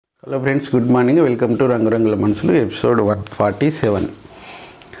Hello friends, good morning. Welcome to Rangarangala Manasulu episode 147.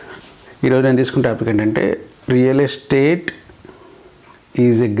 ఈరోజు నేను తీసుకున్న టాపిక్ ఏంటంటే real estate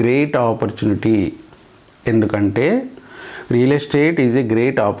is a great opportunity. ఎందుకంటే real estate is a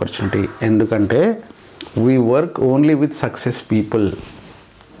great opportunity ఎందుకంటే we work only with success people.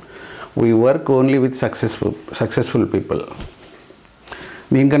 We work only with successful people.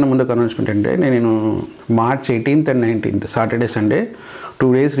 దీనికన్నా ముందు announcement అంటే నేను March 18th and 19th Saturday Sunday 2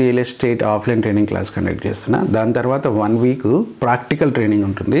 days real estate offline training class conduct చేస్తున్నా. దాని తర్వాత 1 week practical training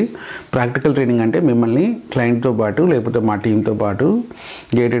ఉంటుంది. Practical training అంటే మిమ్మల్ని క్లయింట్తో పాటు లేకపోతే మా టీంతో పాటు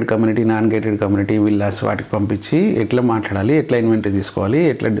gated community, non gated community, villas వాటికి పంపించి ఎట్లా మాట్లాడాలి, ఎట్లా ఇన్వెంటరీ తీసుకోవాలి,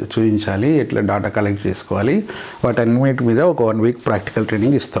 ఎట్లా చూపించాలి, ఎట్లా డాటా కలెక్ట్ చేసుకోవాలి, వాటన్నిటి మీద ఒక 1 week ప్రాక్టికల్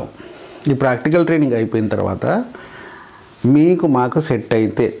ట్రైనింగ్ ఇస్తాం. ఈ ప్రాక్టికల్ ట్రైనింగ్ అయిపోయిన తర్వాత మీకు మాకు సెట్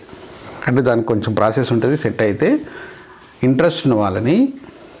అయితే, అంటే దానికి కొంచెం ప్రాసెస్ ఉంటుంది, సెట్ అయితే ఇంట్రెస్ట్ ఉన్న వాళ్ళని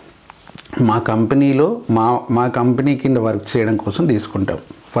మా కంపెనీలో మా కంపెనీ కింద వర్క్ చేయడం కోసం తీసుకుంటాం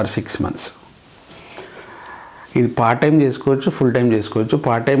ఫర్ 6 months. ఇది పార్ట్ టైం చేసుకోవచ్చు, ఫుల్ టైం చేసుకోవచ్చు.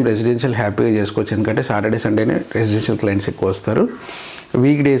 పార్ట్ టైం రెసిడెన్షియల్ హ్యాపీగా చేసుకోవచ్చు, ఎందుకంటే సాటర్డే సండేనే రెసిడెన్షియల్ క్లయింట్స్ ఎక్కువ వస్తారు.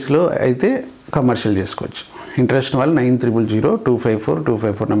 వీక్ డేస్లో అయితే కమర్షియల్ చేసుకోవచ్చు. ఇంట్రెస్ట్ వాళ్ళు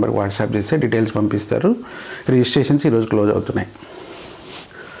 90000254 నెంబర్కి వాట్సాప్ చేస్తే డీటెయిల్స్ పంపిస్తారు. రిజిస్ట్రేషన్స్ ఈరోజు క్లోజ్ అవుతున్నాయి.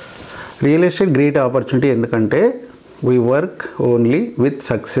 రియల్ ఎస్టేట్ గ్రేట్ ఆపర్చునిటీ ఎందుకంటే we work only with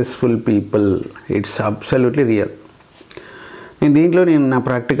successful people. It's absolutely real. దీంట్లో నేను నా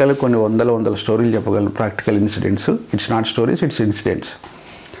ప్రాక్టికల్ కొన్ని వందల స్టోరీలు చెప్పగలను. Practical incidents. It's not stories, it's incidents.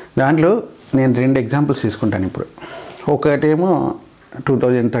 దాంట్లో నేను 2 ఎగ్జాంపుల్స్ తీసుకుంటాను ఇప్పుడు. ఒకటేమో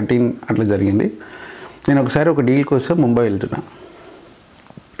 2013 అట్లా జరిగింది. నేను ఒకసారి ఒక డీల్ కోసం ముంబై వెళ్తున్నా.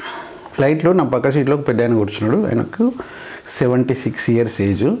 ఫ్లైట్లో నా పక్క సీట్లో ఒక పెద్ద ఆయన కూర్చున్నాడు. ఆయనకు 76 years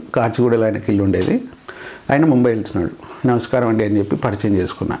ఏజ్. కాచిగూడలో ఆయనకి ఇల్లు ఉండేది. ఆయన ముంబై వెళ్తున్నాడు. నమస్కారం అండి అని చెప్పి పరిచయం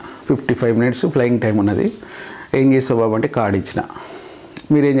చేసుకున్నా. 55 minutes ఫ్లయింగ్ టైం ఉన్నది. ఏం చేస్తావు బాబు అంటే కార్డు ఇచ్చిన.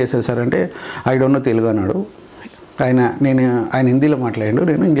 మీరేం చేస్తారు సార్ అంటే ఐ డోంట్ నో తెలుగు అన్నాడు. ఆయన హిందీలో మాట్లాడాడు,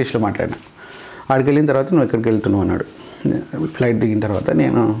 నేను ఇంగ్లీష్లో మాట్లాడినా. ఆడికి వెళ్ళిన తర్వాత నువ్వు ఎక్కడికి వెళ్తున్నావు అన్నాడు. ఫ్లైట్ దిగిన తర్వాత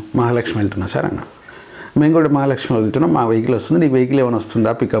నేను మహాలక్ష్మి వెళ్తున్నా సార్ అన్న. మేము కూడా మహాలక్ష్మి వెళ్తున్నాం, మా వెహికల్ వస్తుంది, నీ వెహికల్ ఏమైనా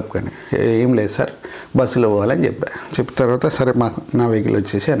వస్తుందా పికప్ కానీ? ఏం లేదు సార్, బస్సులో పోవాలని చెప్పిన తర్వాత సరే నా వెహికల్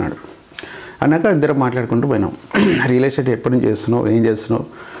వచ్చేసి అన్నాడు. అన్నాక ఇద్దరు మాట్లాడుకుంటూ పోయినాం. రియల్ ఎస్టేట్ ఎప్పటి నుంచి చేస్తున్నావు, ఏం చేస్తున్నావు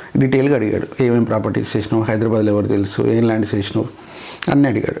డీటెయిల్గా అడిగాడు. ఏమేమి ప్రాపర్టీస్ చేసినావు, హైదరాబాద్లో ఎవరు తెలుసు, ఏం ల్యాండ్స్ చేసినావు అన్నీ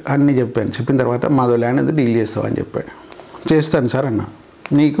అడిగాడు. అన్నీ చెప్పాను. చెప్పిన తర్వాత మాదో ల్యాండ్ అది డీల్ చేస్తావు అని చెప్పాడు. చేస్తాను సార్ అన్న.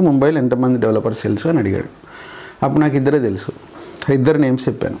 నీకు ముంబైలో ఎంతమంది డెవలపర్స్ తెలుసు అని అడిగాడు. అప్పుడు నాకు ఇద్దరే తెలుసు. 2 నేమ్స్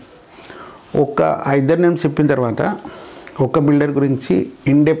చెప్పాను. ఆ 2 నేమ్స్ చెప్పిన తర్వాత ఒక బిల్డర్ గురించి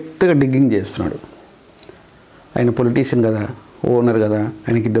ఇన్డెప్త్గా డిగ్గింగ్ చేస్తున్నాడు. ఆయన పొలిటీషియన్ కదా, ఓనర్ కదా,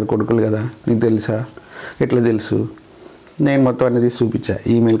 ఆయనకి 2 కొడుకులు కదా, నీకు తెలుసా, ఎట్లా తెలుసు? నేను మొత్తం అనేది చూపించా,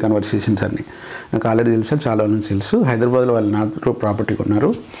 ఈమెయిల్ కన్వర్సేషన్స్ అన్నీ. నాకు ఆల్రెడీ తెలుసా, చాలా నుంచి తెలుసు, హైదరాబాద్లో వాళ్ళు నాతో ప్రాపర్టీ కొన్నారు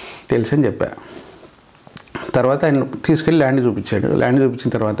తెలుసు అని చెప్పా. తర్వాత ఆయన తీసుకెళ్ళి ల్యాండ్ చూపించాడు. ల్యాండ్ చూపించిన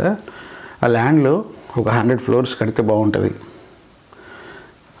తర్వాత ఆ ల్యాండ్లో ఒక 100 floors కడితే బాగుంటుంది.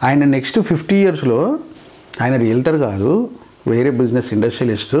 ఆయన నెక్స్ట్ 50 yearsలో ఆయన రియల్టర్ కాదు, వేరే business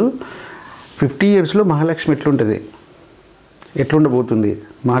industrialist. 50 yearsలో Mahalakshmi ఎట్లుండబోతుంది,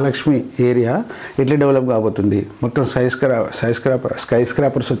 Mahalakshmi area ఎట్లా డెవలప్ కాబోతుంది, మొత్తం స్కై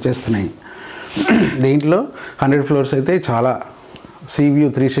స్క్రాపర్స్ వచ్చేస్తున్నాయి. దీంట్లో 100 floors అయితే చాలా సీ వ్యూ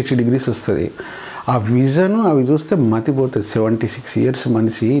 360 degrees వస్తుంది. ఆ విజన్ అవి చూస్తే మతిపోతుంది. 76 years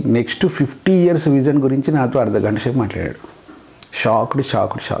మనిషి నెక్స్ట్ 50 years విజన్ గురించి నాతో అర్ధగంట సేపు మాట్లాడాడు. షాక్డ్.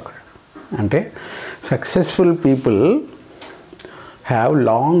 అంటే successful people have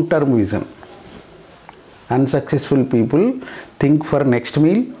long term vision. Unsuccessful people think for next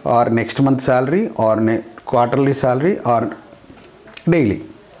meal or next month salary are quarterly salary are daily.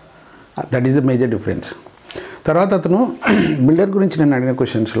 That is the major difference. తర్వాత అతను builder గురించి నేను అడిగిన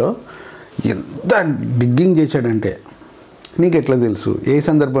క్వశ్చన్స్లో ఎంత డిగ్గింగ్ చేశాడంటే, నీకు ఎట్లా తెలుసు, ఏ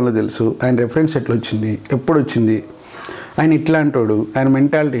సందర్భంలో తెలుసు, ఆయన రెఫరెన్స్ ఎట్లా వచ్చింది, ఎప్పుడు వచ్చింది, ఆయన ఇట్లా అంటాడు, ఆయన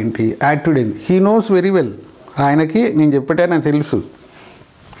మెంటాలిటీ ఏంటి, యాటిట్యూడ్ ఏంటి, హీ నోస్ వెరీ వెల్. ఆయనకి నేను చెప్పేటే నాకు తెలుసు.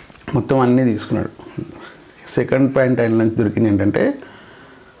 మొత్తం అన్నీ తీసుకున్నాడు. సెకండ్ పాయింట్ ఆయన నుంచి దొరికింది ఏంటంటే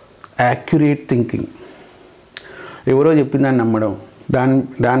యాక్యురేట్ థింకింగ్. ఎవరో చెప్పిన దాన్ని నమ్మడం,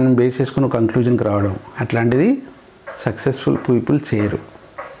 దాన్ని బేస్ చేసుకుని ఒక కంక్లూజన్కి రావడం, అట్లాంటిది సక్సెస్ఫుల్ పీపుల్ చేయరు.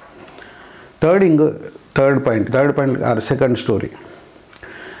 Third point second story.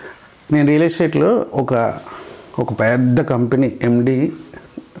 నేను రియల్ ఎస్టేట్లో ఒక పెద్ద కంపెనీ ఎండి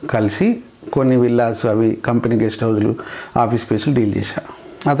కలిసి కొన్ని విల్లాస్, అవి కంపెనీ గెస్ట్ హౌస్లు, ఆఫీస్ స్పేస్లు డీల్ చేశా.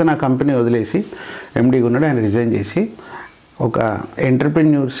 అతను ఆ కంపెనీ వదిలేసి ఎండీగా ఉన్నాడు. ఆయన రిజైన్ చేసి ఒక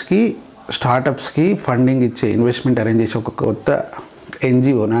ఎంటర్ప్రెన్యూర్స్కి, స్టార్టప్స్కి ఫండింగ్ ఇచ్చే, ఇన్వెస్ట్మెంట్ అరేంజ్ చేసి ఒక కొత్త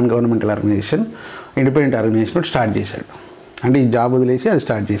NGO, non governmental organisation, independent organisation start చేశాడు. అంటే ఈ జాబ్ వదిలేసి అది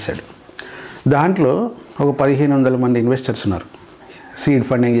స్టార్ట్ చేశాడు. దాంట్లో ఒక 1500 మంది ఇన్వెస్టర్స్ ఉన్నారు, సీడ్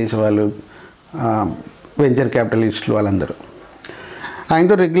ఫండింగ్ చేసేవాళ్ళు, వెంచర్ క్యాపిటలిస్టులు, వాళ్ళందరూ.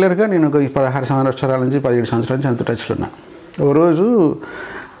 ఆయనతో రెగ్యులర్గా నేను ఒక 16 సంవత్సరాల నుంచి 17 సంవత్సరాల నుంచి అంత టచ్లో ఉన్నా. ఓ రోజు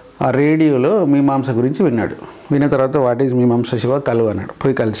ఆ రేడియోలో మీమాంస గురించి విన్నాడు. విన్న తర్వాత వాట్ ఈజ్ మీమాంస శివ కలు అన్నాడు.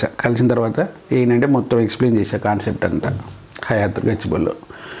 పోయి కలిసిన తర్వాత ఏంటంటే మొత్తం ఎక్స్ప్లెయిన్ చేశా కాన్సెప్ట్ అంతా హయాత్ గచ్చిబౌలిలో.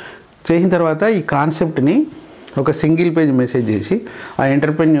 చేసిన తర్వాత ఈ కాన్సెప్ట్ని ఒక సింగిల్ పేజ్ మెసేజ్ చేసి ఆ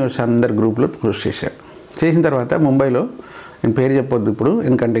ఎంటర్ప్రెన్యూర్స్ అందరి గ్రూప్లో పోస్ట్ చేశాడు. చేసిన తర్వాత ముంబైలో, నేను పేరు చెప్పొద్దు ఇప్పుడు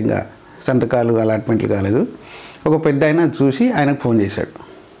ఎందుకంటే ఇంకా సంతకాలు అలాట్మెంట్లు కాలేదు, ఒక పెద్ద ఆయన చూసి ఆయనకు ఫోన్ చేశాడు,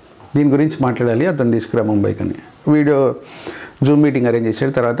 దీని గురించి మాట్లాడాలి, అతను తీసుకురా ముంబైకి అని. వీడియో జూమ్ మీటింగ్ అరేంజ్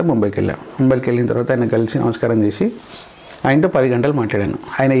చేశాడు. తర్వాత ముంబైకి వెళ్ళాం. ముంబైకి వెళ్ళిన తర్వాత ఆయన కలిసి నమస్కారం చేసి ఆయనతో 10 గంటలు మాట్లాడాను.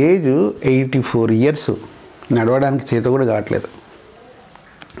 ఆయన ఏజ్ 84 years, నడవడానికి చేత కూడా కావట్లేదు.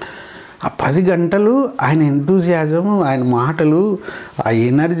 ఆ 10 గంటలు ఆయన ఎంతూజియాజం, ఆయన మాటలు, ఆ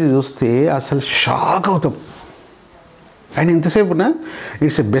ఎనర్జీ చూస్తే అసలు షాక్ అవుతాం. ఆయన ఎంతసేపునా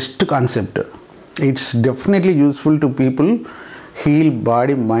it's a best concept, it's definitely useful to people, heal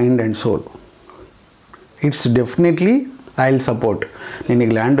body, mind and soul. It's definitely I will support. నేను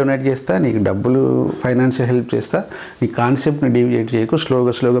నీకు ల్యాండ్ డొనేట్ చేస్తా, నీకు డబ్బులు ఫైనాన్షియల్ హెల్ప్ చేస్తా, నీ కాన్సెప్ట్ని డీవియేట్ చేయకు,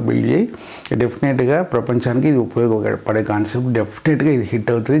 స్లోగా బిల్డ్ చేయి. డెఫినెట్గా ప్రపంచానికి ఇది ఉపయోగపడే కాన్సెప్ట్, డెఫినెట్గా ఇది హిట్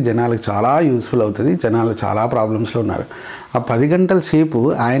అవుతుంది, జనాలకు చాలా యూస్ఫుల్ అవుతుంది, జనాలు చాలా ప్రాబ్లమ్స్లో ఉన్నారు. ఆ 10 గంటల సేపు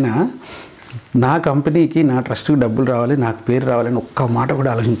ఆయన నా కంపెనీకి, నా ట్రస్ట్కి డబ్బులు రావాలి, నాకు పేరు రావాలని ఒక్క మాట కూడా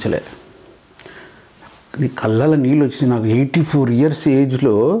ఆలోచించలే. నీ కళ్ళలో నీళ్ళు వచ్చి నాకు 84 years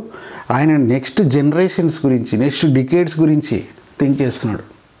ఏజ్లో ఆయన నెక్స్ట్ జనరేషన్స్ గురించి, నెక్స్ట్ డికేడ్స్ గురించి థింక్ చేస్తున్నాడు.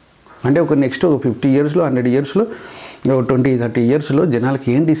 అంటే ఒక నెక్స్ట్ ఒక 50 yearsలో, 100 yearsలో, ఒక 20-30 yearsలో జనాలకి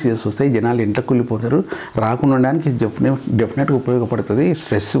ఏం డిసీజెస్ వస్తాయి, జనాలు ఎంత కూలిపోతారు, రాకుండా ఉండడానికి డెఫినెట్గా ఉపయోగపడుతుంది,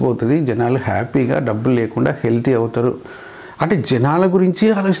 స్ట్రెస్ పోతుంది, జనాలు హ్యాపీగా డబ్బులు లేకుండా హెల్తీ అవుతారు. అంటే జనాల గురించి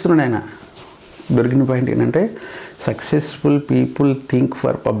ఆలోచిస్తున్నాడు ఆయన. దొరికిన పాయింట్ ఏంటంటే successful people think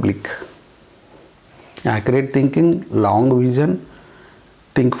for public, accurate thinking, long vision,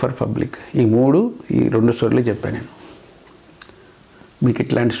 think for public. ఈ 2 స్టోరీలు చెప్పాను నేను. మీకు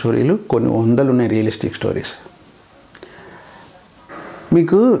ఇట్లాంటి స్టోరీలు కొన్ని 100 ఉన్నాయి, రియలిస్టిక్ స్టోరీస్.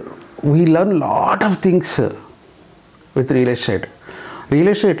 మీకు we learn lot of things with real estate.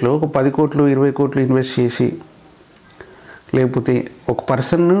 Real ఎస్టేట్లో ఒక 10 కోట్లు 20 కోట్లు ఇన్వెస్ట్ చేసి, లేకపోతే ఒక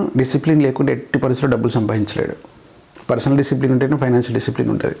పర్సన్ డిసిప్లిన్ లేకుండా ఎట్టి పరిస్థితుల్లో డబ్బులు సంపాదించలేడు. పర్సనల్ డిసిప్లిన్ ఉంటేనే ఫైనాన్షియల్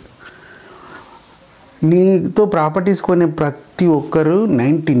డిసిప్లిన్ ఉంటుంది. నీతో ప్రాపర్టీస్ కొనే ప్రతి ఒక్కరు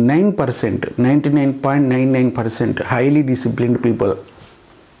 99.99% highly disciplined people.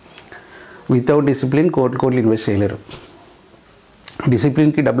 Without discipline కోట్లు ఇన్వెస్ట్ చేయలేరు.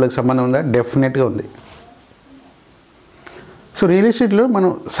 డిసిప్లిన్కి డబ్బులకు సంబంధం ఉందా? డెఫినెట్గా ఉంది. సో రియల్ ఎస్టేట్లో మనం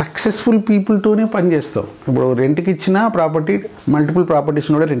సక్సెస్ఫుల్ పీపుల్తోనే పనిచేస్తాం. ఇప్పుడు రెంట్కి ఇచ్చిన ప్రాపర్టీ, మల్టిపుల్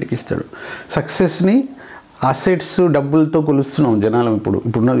ప్రాపర్టీస్ని కూడా రెంట్కి ఇస్తాడు. సక్సెస్ని అసెట్స్, డబ్బులతో కొలుస్తున్నాం జనాలు.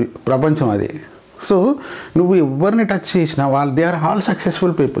 ఇప్పుడున్న ప్రపంచం అది. సో నువ్వు ఎవరిని టచ్ చేసినా they are all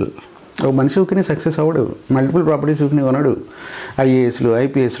successful people. ఒక మనిషి ఊరికనే సక్సెస్ అవ్వడు, మల్టిపుల్ ప్రాపర్టీస్ ఊరికనే కొనడు. ఐఏఎస్లు,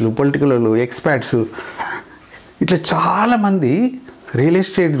 ఐపీఎస్లు, పొలిటికల్ వాళ్ళు, ఎక్స్పర్ట్స్, ఇట్లా చాలామంది రియల్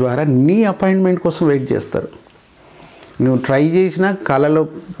ఎస్టేట్ ద్వారా నీ అపాయింట్మెంట్ కోసం వెయిట్ చేస్తారు. నువ్వు ట్రై చేసిన కళలో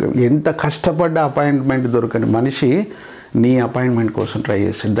ఎంత కష్టపడ్డ అపాయింట్మెంట్ దొరకని మనిషి నీ అపాయింట్మెంట్ కోసం ట్రై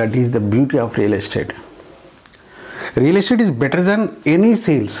చేస్తాడు. That is the beauty of real estate. Real estate is better than any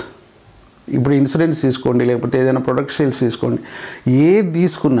sales. ఇప్పుడు ఇన్సూరెన్స్ తీసుకోండి, లేకపోతే ఏదైనా ప్రొడక్ట్ సేల్స్ తీసుకోండి, ఏది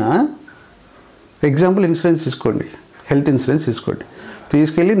తీసుకున్నా, ఎగ్జాంపుల్ ఇన్సూరెన్స్ తీసుకోండి, హెల్త్ ఇన్సూరెన్స్ తీసుకోండి.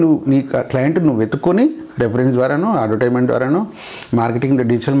 తీసుకెళ్ళి నీ క్లయింట్ వెతుక్కొని, రెఫరెన్స్ ద్వారానో, అడ్వర్టైజ్మెంట్ ద్వారానో, మార్కెటింగ్,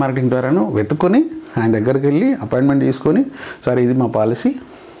 డిజిటల్ మార్కెటింగ్ ద్వారానో వెతుక్కొని ఆయన దగ్గరికి వెళ్ళి అపాయింట్మెంట్ తీసుకొని, సార్ ఇది మా పాలసీ,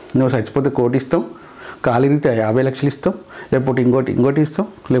 నువ్వు చచ్చిపోతే 1 కోటి ఇస్తాం, కాలిరిగితే 50 లక్షలు ఇస్తాం, లేకపోతే ఇంకోటి ఇస్తాం,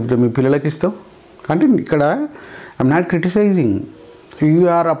 లేకపోతే మీ పిల్లలకి ఇస్తాం. అంటే ఇక్కడ I'm not criticising, you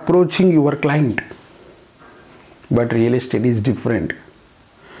are approaching your client. But real estate is different.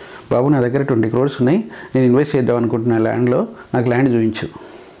 బాబు నా దగ్గర 20 crores ఉన్నాయి, నేను ఇన్వెస్ట్ చేద్దాం అనుకుంటున్నా ల్యాండ్లో, నాకు ల్యాండ్ చూపించు.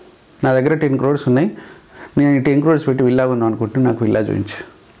 నా దగ్గర 10 crores ఉన్నాయి, నేను 10 crores పెట్టి విల్లా కొందాం అనుకుంటున్నా, నాకు విల్లా చూపించు.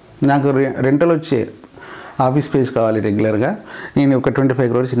 నాకు రెంటల్ వచ్చే ఆఫీస్ స్పేస్ కావాలి రెగ్యులర్గా, నేను ఒక 25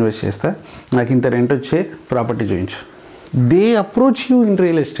 crores ఇన్వెస్ట్ చేస్తా, నాకు ఇంత రెంట్ వచ్చే ప్రాపర్టీ చూపించు. They approach you in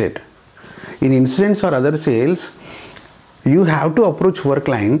real estate. In insurance or other sales, you have to approach your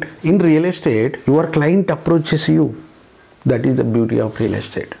client. In real estate, your client approaches you. That is the beauty of real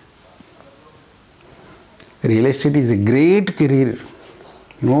estate. Real estate is a great career,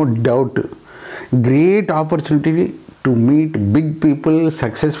 no doubt. Great opportunity to meet big people,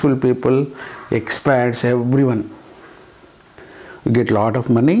 successful people, experts, everyone. you get lot of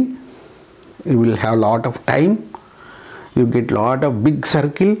money, you will have lot of time, you get lot of big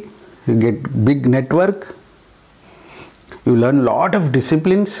circle, you get big network, you learn lot of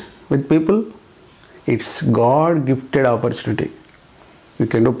disciplines with people. It's God gifted opportunity. You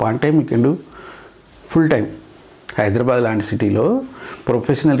can do part time, you can do full time. Hyderabad లాంటి సిటీలో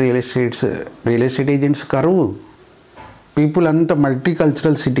professional real estate agents కరువు. People అంతా multi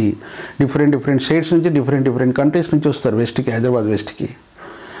cultural city, different states నుంచి different countries నుంచి వస్తారు వెస్ట్కి, హైదరాబాద్ వెస్ట్కి.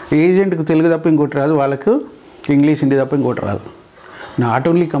 ఏజెంట్కి తెలుగు తప్ప ఇంకోటి రాదు, వాళ్ళకు ఇంగ్లీష్ హిందీ తప్ప ఇంకోటి రాదు. Not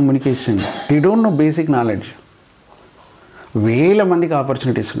only communication, they don't know basic knowledge. వేల మందికి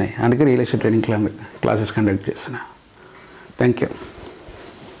ఆపర్చునిటీస్ ఉన్నాయి. అందుకే real estate training classes conduct చేస్తున్నా. Thank you.